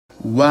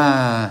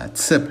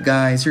What's up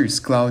guys, here's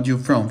Claudio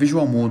from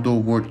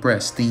Visualmodo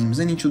WordPress themes,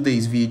 and in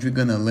today's video we're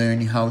gonna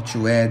learn how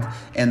to add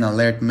an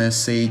alert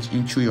message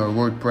into your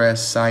WordPress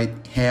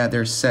site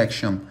header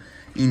section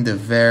in the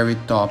very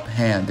top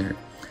header.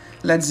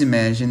 Let's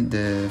imagine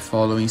the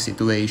following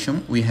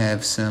situation. We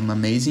have some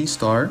amazing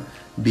store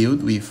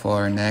built with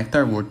our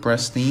Nectar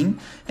WordPress theme,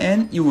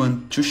 and you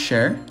want to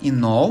share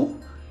in all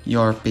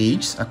your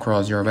pages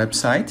across your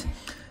website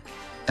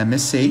a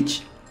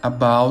message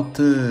about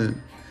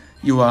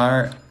you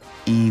are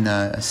in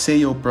a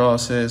sale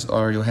process,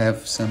 or you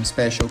have some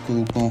special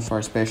coupon for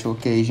a special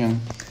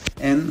occasion.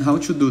 And how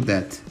to do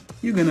that?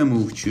 You're gonna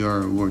move to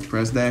your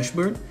WordPress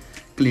dashboard,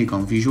 click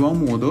on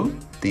Visualmodo,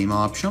 theme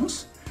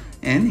options,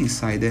 and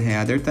inside the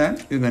header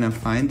tab, you're gonna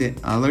find the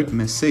alert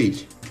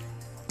message.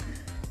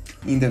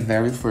 In the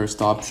very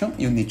first option,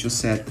 you need to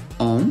set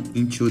on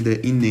into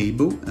the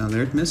enable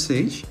alert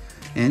message,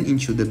 and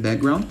into the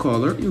background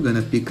color, you're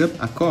gonna pick up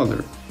a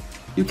color.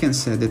 You can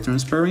set the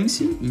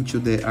transparency into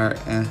the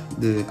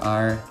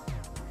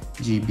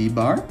RGB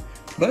bar,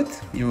 but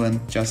you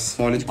want just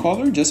solid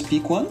color, just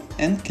pick one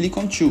and click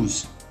on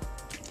choose.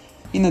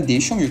 In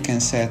addition, you can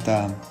set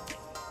a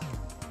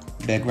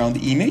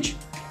background image,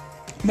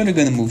 but we're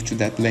gonna move to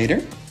that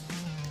later.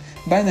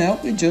 By now,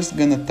 we're just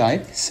gonna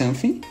type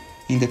something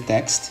in the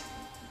text,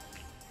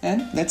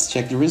 and let's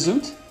check the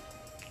result.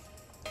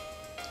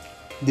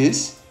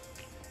 This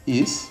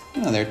is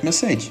an alert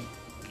message.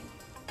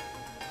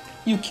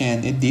 You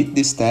can edit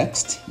this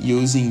text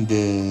using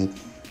the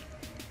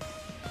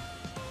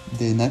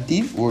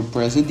native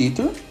WordPress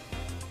editor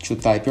to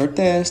type your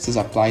tests,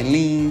 apply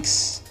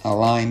links,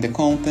 align the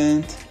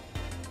content,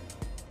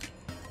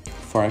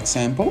 for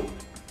example.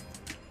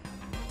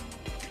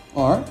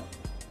 Or,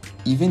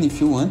 even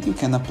if you want, you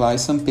can apply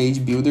some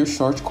page builder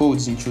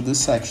shortcodes into the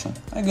section.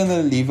 I'm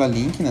gonna leave a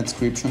link in the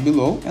description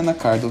below and a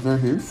card over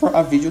here for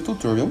a video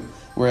tutorial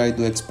where I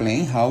do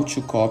explain how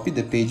to copy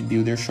the page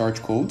builder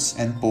shortcodes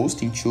and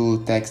post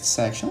into text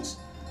sections.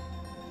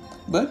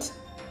 But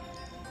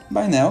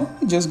by now,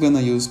 I'm just gonna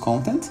use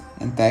content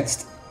and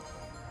text.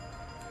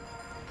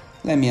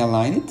 Let me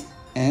align it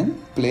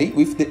and play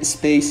with the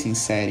spacing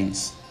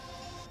settings.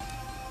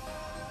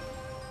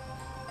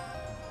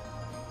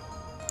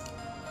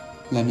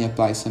 Let me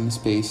apply some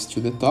space to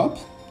the top,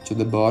 to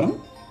the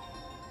bottom,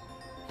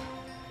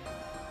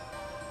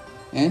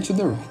 and to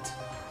the right.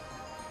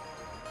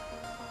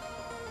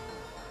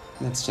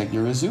 Let's check the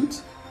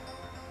result.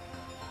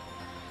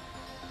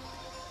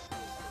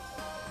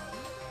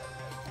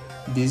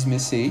 This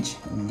message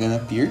is gonna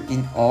appear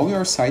in all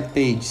your site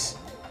pages.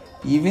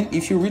 Even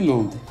if you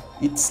reload,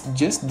 it's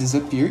just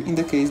disappear in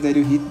the case that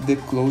you hit the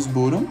close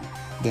button,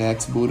 the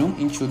X button,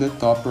 into the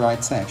top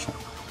right section.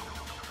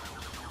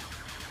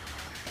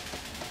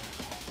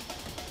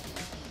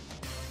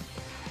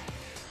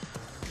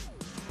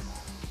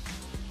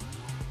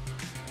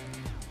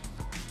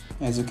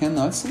 As you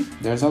cannot see,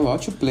 there's a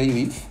lot to play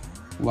with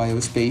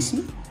while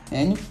spacing,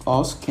 and you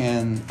also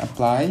can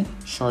apply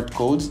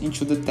shortcodes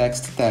into the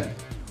text tab.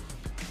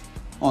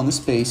 On the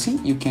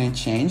spacing, you can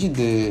change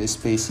the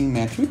spacing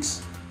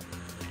metrics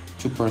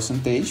to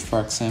percentage,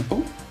 for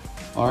example,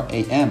 or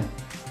AM.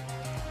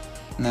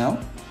 Now,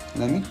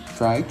 let me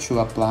try to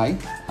apply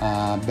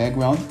a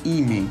background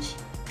image.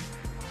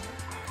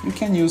 You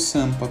can use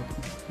some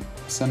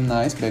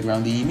nice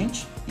background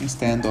image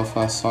instead of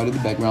a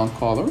solid background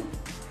color.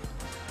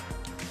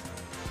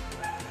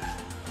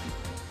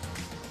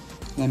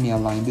 Let me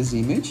align this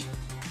image.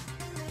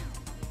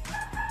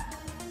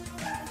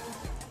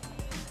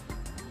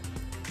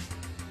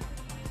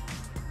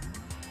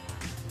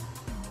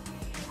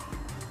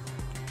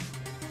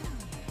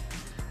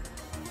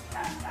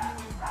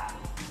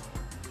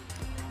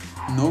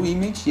 No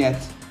image yet.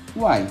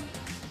 Why?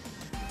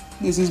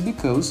 This is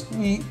because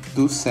we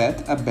do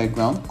set a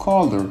background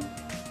color.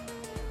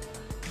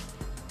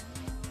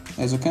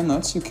 As you can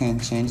notice, you can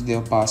change the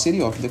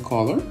opacity of the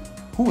color.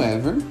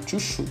 However,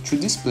 to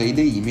display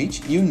the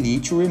image, you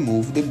need to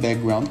remove the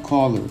background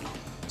color.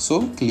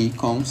 So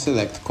click on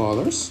Select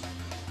Colors,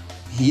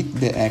 hit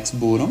the X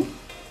button,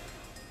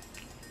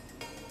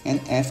 and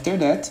after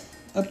that,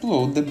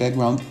 upload the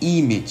background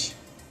image.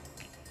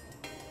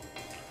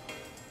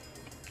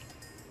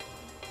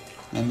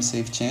 Let me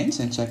save change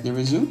and check the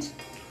result,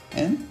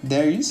 and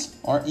there is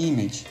our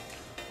image.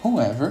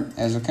 However,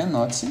 as you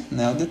cannot see,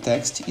 now the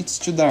text is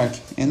too dark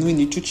and we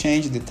need to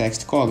change the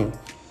text color.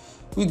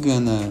 We're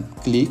gonna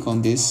click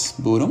on this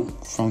button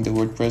from the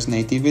WordPress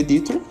native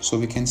editor so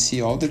we can see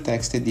all the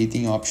text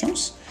editing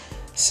options,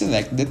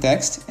 select the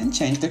text and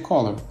change the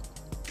color.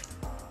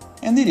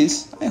 And it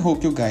is. I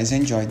hope you guys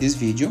enjoyed this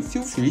video.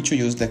 Feel free to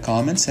use the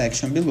comment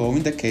section below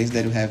in the case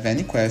that you have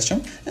any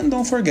question, and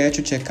don't forget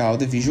to check out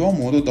the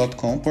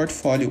visualmodo.com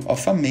portfolio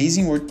of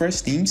amazing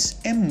WordPress themes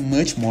and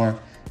much more.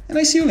 And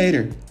I see you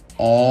later.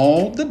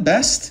 All the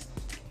best!